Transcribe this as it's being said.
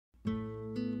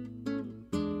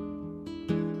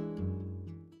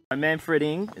Manfred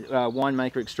Ing,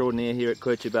 winemaker extraordinaire here at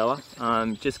Querciabella.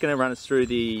 Just going to run us through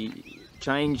the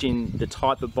change in the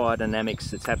type of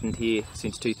biodynamics that's happened here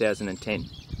since 2010.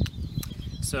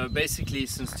 So basically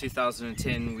since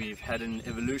 2010 we've had an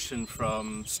evolution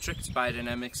from strict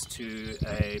biodynamics to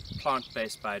a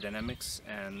plant-based biodynamics,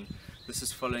 and this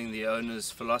is following the owner's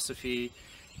philosophy.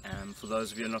 For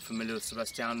those of you who are not familiar with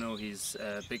Sebastiano, he's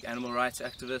a big animal rights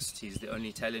activist. He's the only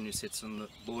Italian who sits on the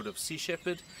board of Sea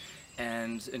Shepherd,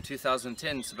 and in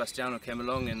 2010 Sebastiano came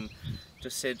along and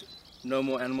just said no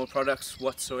more animal products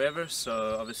whatsoever.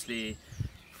 So obviously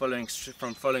following strict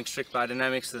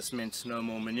biodynamics, this meant no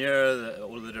more manure,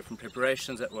 all the different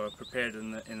preparations that were prepared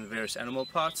in the various animal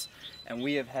parts. And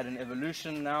we have had an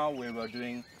evolution now where we're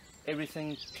doing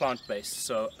everything plant-based.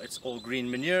 So it's all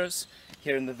green manures.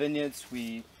 Here in the vineyards,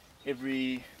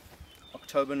 every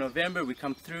October, November, we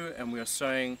come through and we are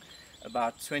sowing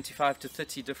about 25 to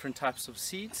 30 different types of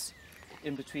seeds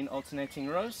in between alternating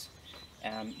rows.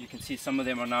 You can see some of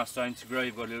them are now starting to grow.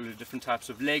 You've got all the different types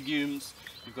of legumes,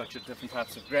 you've got your different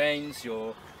types of grains,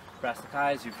 your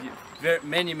brassicas, you've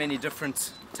many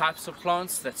different types of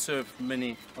plants that serve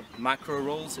many micro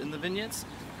roles in the vineyards.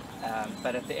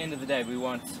 But at the end of the day, we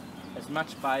want as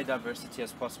much biodiversity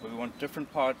as possible. We want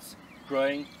different parts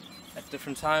growing at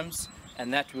different times,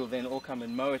 and that will then all come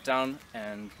and mow it down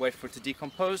and wait for it to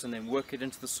decompose and then work it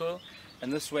into the soil.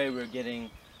 And this way we're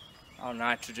getting our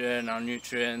nitrogen, our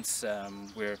nutrients,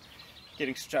 we're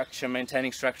getting structure,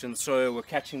 maintaining structure in the soil, we're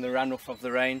catching the runoff of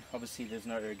the rain. Obviously there's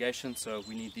no irrigation, so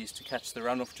we need these to catch the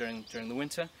runoff during the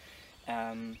winter.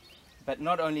 But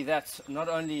not only that, not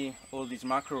only all these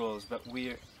micro rolls, but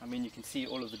you can see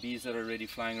all of the bees that are already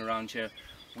flying around here.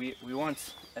 We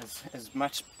want as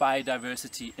much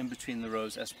biodiversity in between the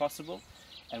rows as possible,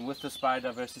 and with this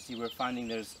biodiversity we're finding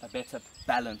there's a better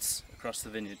balance across the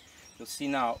vineyard. You'll see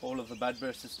now all of the bud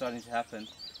burst is starting to happen,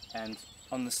 and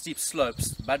on the steep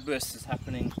slopes the bud burst is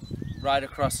happening right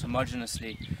across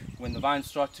homogeneously. When the vines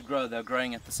start to grow, they're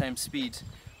growing at the same speed.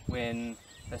 When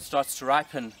it starts to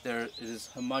ripen, it is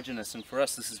homogeneous, and for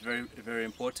us this is very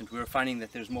important. We're finding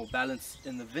that there's more balance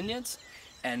in the vineyards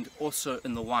and also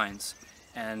in the wines,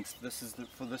 and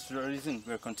for this reason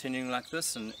we're continuing like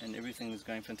this, and everything is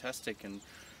going fantastic, and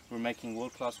we're making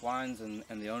world-class wines, and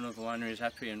the owner of the winery is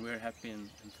happy and we're happy, and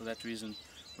for that reason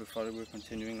we're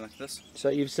continuing like this. So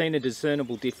you've seen a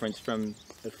discernible difference from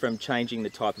changing the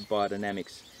type of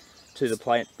biodynamics to the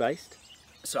plant-based?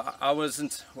 So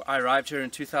I arrived here in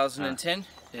 2010.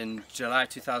 In July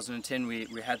 2010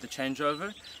 we had the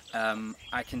changeover.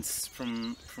 I can,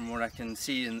 from what I can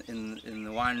see in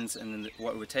the wines and in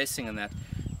what we're tasting, and that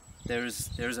there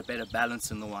is a better balance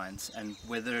in the wines, and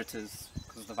whether it is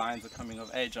because the vines are coming of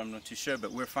age, I'm not too sure,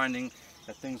 but we're finding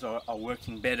that things are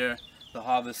working better. The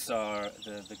harvests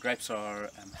the grapes are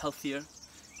healthier,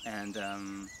 and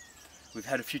we've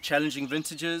had a few challenging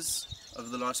vintages over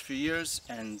the last few years,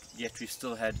 and yet we've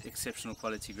still had exceptional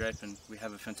quality grape, and we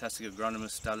have a fantastic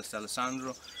agronomist,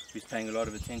 Alessandro, who's paying a lot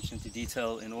of attention to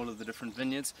detail in all of the different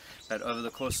vineyards. But over the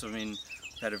course, we've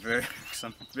had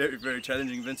some very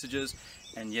challenging vintages,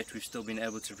 and yet we've still been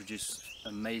able to produce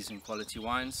amazing quality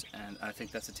wines, and I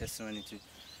think that's a testimony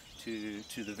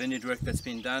to the vineyard work that's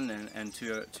been done, and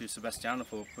to Sebastiano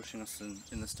for pushing us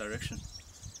in this direction.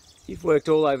 You've worked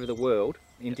all over the world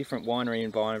in different winery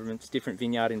environments, different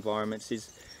vineyard environments.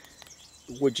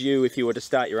 Would you, if you were to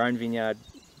start your own vineyard,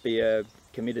 be a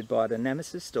committed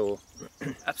biodynamicist, or?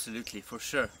 Absolutely, for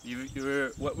sure.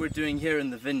 What we're doing here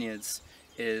in the vineyards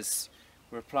is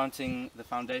we're planting the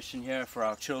foundation here for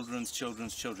our children's children.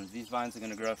 These vines are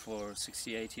going to grow for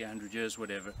 60, 80, 100 years,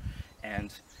 whatever.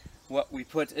 And what we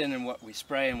put in and what we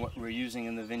spray and what we're using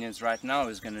in the vineyards right now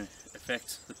is going to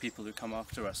affect the people who come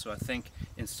after us. So I think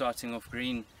in starting off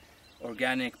green,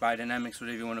 organic, biodynamics,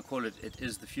 whatever you want to call it, it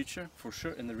is the future, for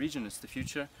sure. In the region it's the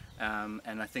future,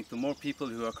 and I think the more people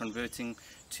who are converting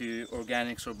to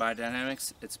organics or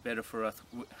biodynamics, it's better for us.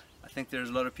 I think there's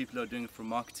a lot of people who are doing it for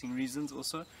marketing reasons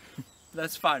also.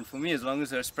 That's fine for me, as long as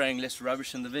they're spraying less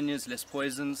rubbish in the vineyards, less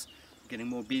poisons, getting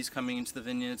more bees coming into the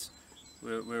vineyards.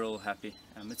 We're all happy.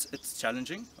 It's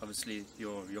challenging. Obviously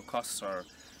your costs are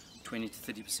 20 to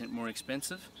 30% more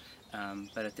expensive,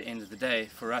 but at the end of the day,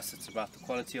 for us it's about the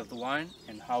quality of the wine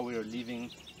and how we are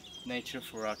leaving nature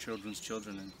for our children's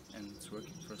children, and it's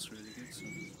working for us really good. So.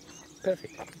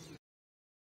 Perfect.